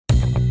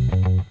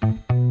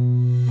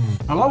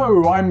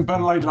Hello, I'm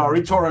Ben Laidlaw,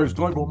 eToro's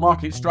global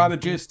market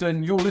strategist,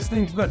 and you're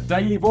listening to the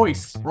Daily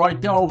Voice, where I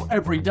delve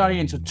every day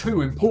into two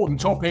important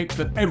topics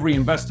that every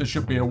investor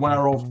should be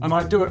aware of, and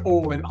I do it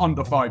all in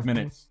under 5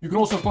 minutes. You can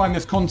also find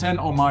this content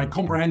on my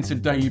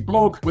comprehensive daily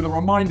blog, with a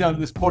reminder that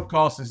this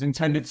podcast is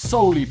intended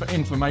solely for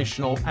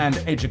informational and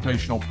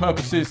educational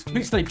purposes.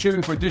 Please stay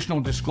tuned for additional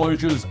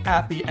disclosures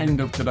at the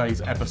end of today's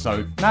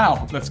episode.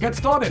 Now, let's get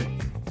started.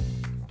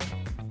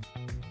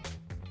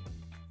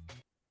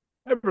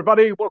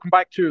 Everybody, welcome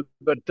back to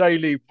the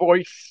Daily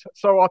Voice.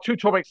 So our two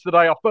topics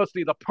today are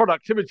firstly the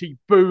productivity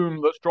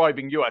boom that's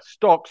driving US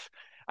stocks,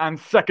 and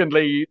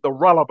secondly the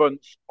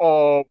relevance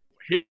of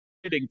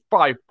hitting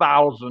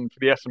 5,000 for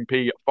the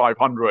S&P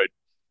 500.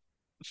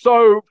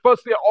 So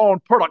firstly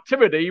on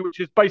productivity, which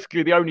is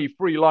basically the only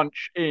free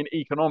lunch in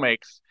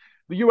economics,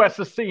 the US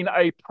has seen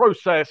a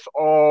process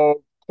of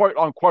quote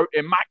unquote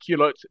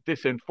immaculate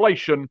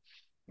disinflation,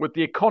 with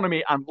the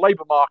economy and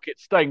labor market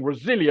staying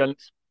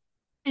resilient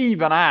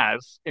even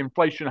as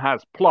inflation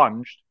has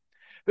plunged.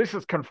 This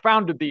has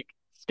confounded the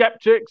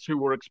skeptics who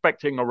were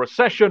expecting a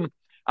recession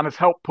and has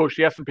helped push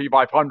the S&P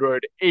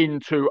 500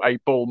 into a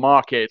bull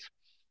market.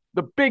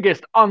 The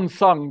biggest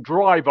unsung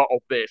driver of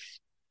this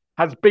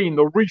has been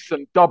the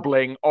recent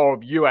doubling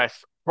of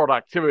US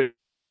productivity.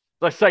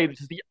 As I say,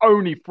 this is the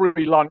only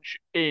free lunch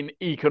in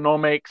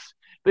economics.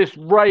 This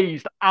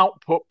raised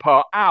output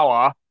per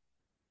hour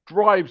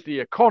drives the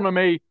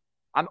economy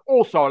and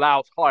also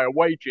allows higher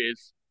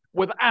wages,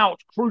 without,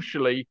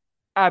 crucially,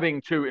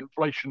 adding to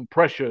inflation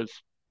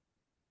pressures.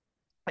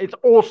 It's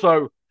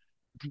also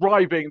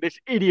driving this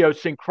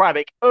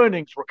idiosyncratic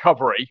earnings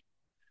recovery,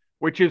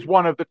 which is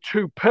one of the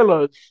two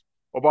pillars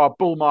of our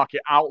bull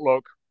market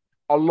outlook,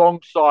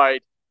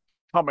 alongside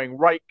coming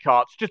rate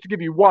cuts. Just to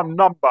give you one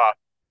number,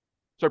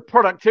 so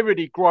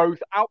productivity growth,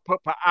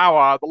 output per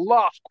hour, the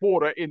last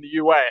quarter in the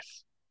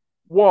US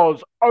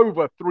was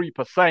over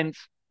 3%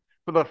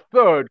 for the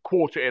third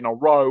quarter in a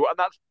row, and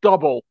that's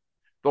double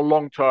the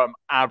long-term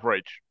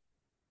average.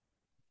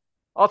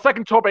 Our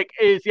second topic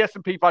is the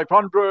S&P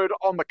 500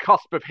 on the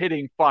cusp of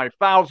hitting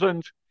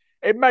 5,000.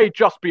 It may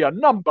just be a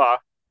number,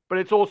 but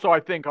it's also,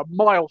 I think, a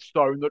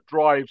milestone that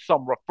drives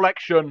some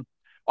reflection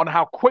on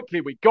how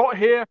quickly we got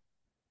here.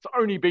 It's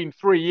only been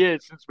 3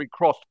 years since we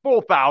crossed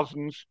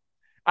 4,000,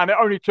 and it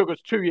only took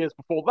us 2 years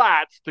before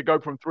that to go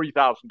from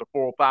 3,000 to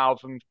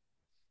 4,000.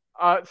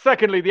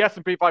 Secondly, the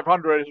S&P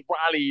 500 has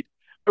rallied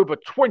over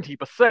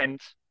 20%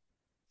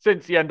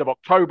 since the end of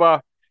October,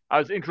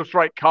 as interest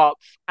rate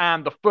cuts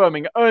and the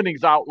firming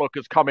earnings outlook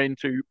has come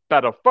into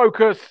better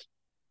focus.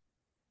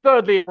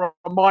 Thirdly, a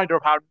reminder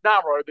of how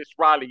narrow this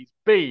rally's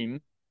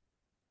been,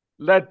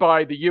 led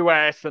by the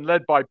US and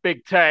led by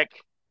big tech,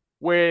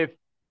 with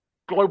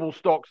global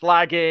stocks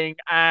lagging,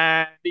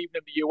 and even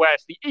in the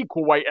US, the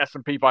equal weight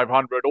S&P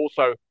 500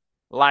 also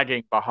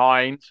lagging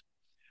behind.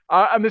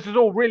 And this is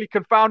all really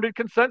confounded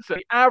consensus.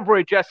 The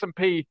average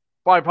S&P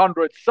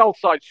 500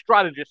 sell-side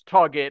strategist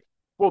target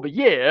for the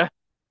year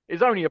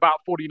is only about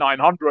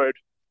 4,900.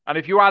 And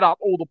if you add up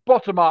all the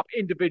bottom-up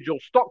individual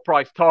stock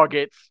price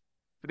targets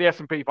for the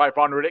S&P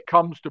 500, it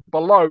comes to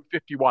below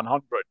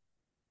 5,100.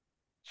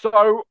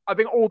 So I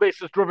think all this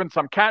has driven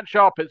some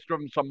catch-up. It's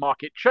driven some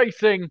market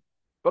chasing.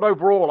 But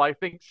overall, I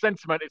think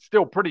sentiment is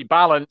still pretty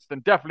balanced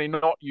and definitely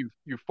not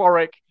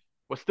euphoric.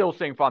 We're still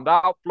seeing fund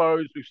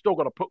outflows. We've still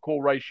got a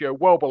put-call ratio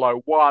well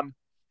below 1.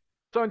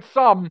 So in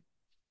sum,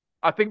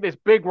 I think this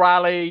big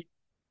rally,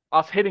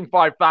 us hitting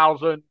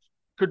 5,000,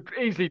 could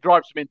easily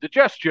drive some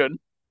indigestion.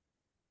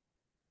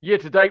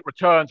 Year-to-date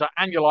returns are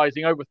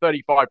annualizing over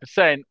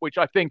 35%, which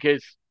I think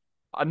is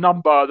a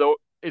number that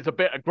is a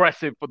bit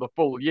aggressive for the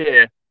full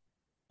year.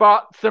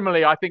 But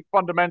similarly, I think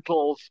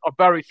fundamentals are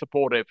very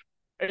supportive.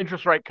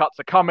 Interest rate cuts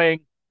are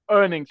coming,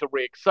 earnings are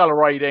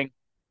re-accelerating,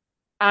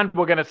 and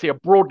we're going to see a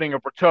broadening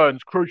of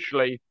returns,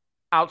 crucially,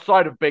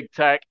 outside of big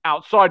tech,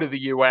 outside of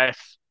the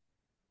US.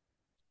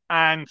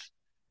 And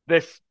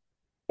this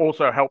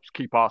also helps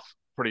keep us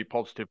pretty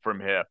positive from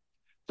here.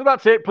 So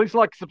that's it. Please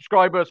like,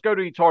 subscribe us, go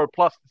to eToro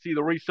Plus to see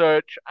the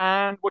research,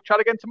 and we'll chat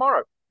again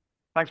tomorrow.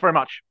 Thanks very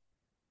much.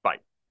 Bye.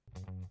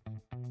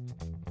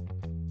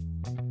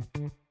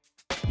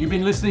 You've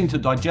been listening to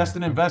Digest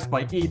and Invest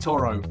by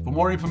eToro. For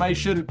more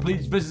information,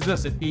 please visit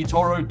us at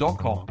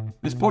eToro.com.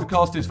 This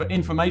podcast is for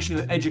information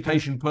and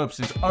education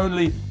purposes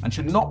only and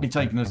should not be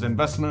taken as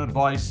investment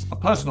advice, a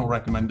personal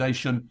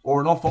recommendation,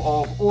 or an offer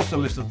of or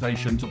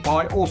solicitation to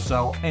buy or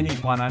sell any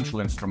financial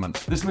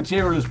instrument. This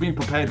material has been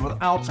prepared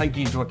without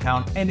taking into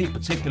account any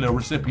particular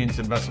recipient's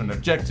investment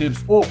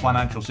objectives or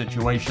financial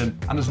situation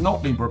and has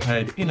not been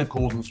prepared in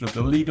accordance with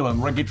the legal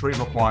and regulatory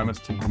requirements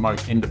to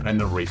promote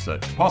independent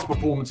research. Past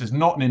performance is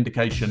not an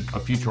indication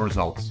of future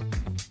results.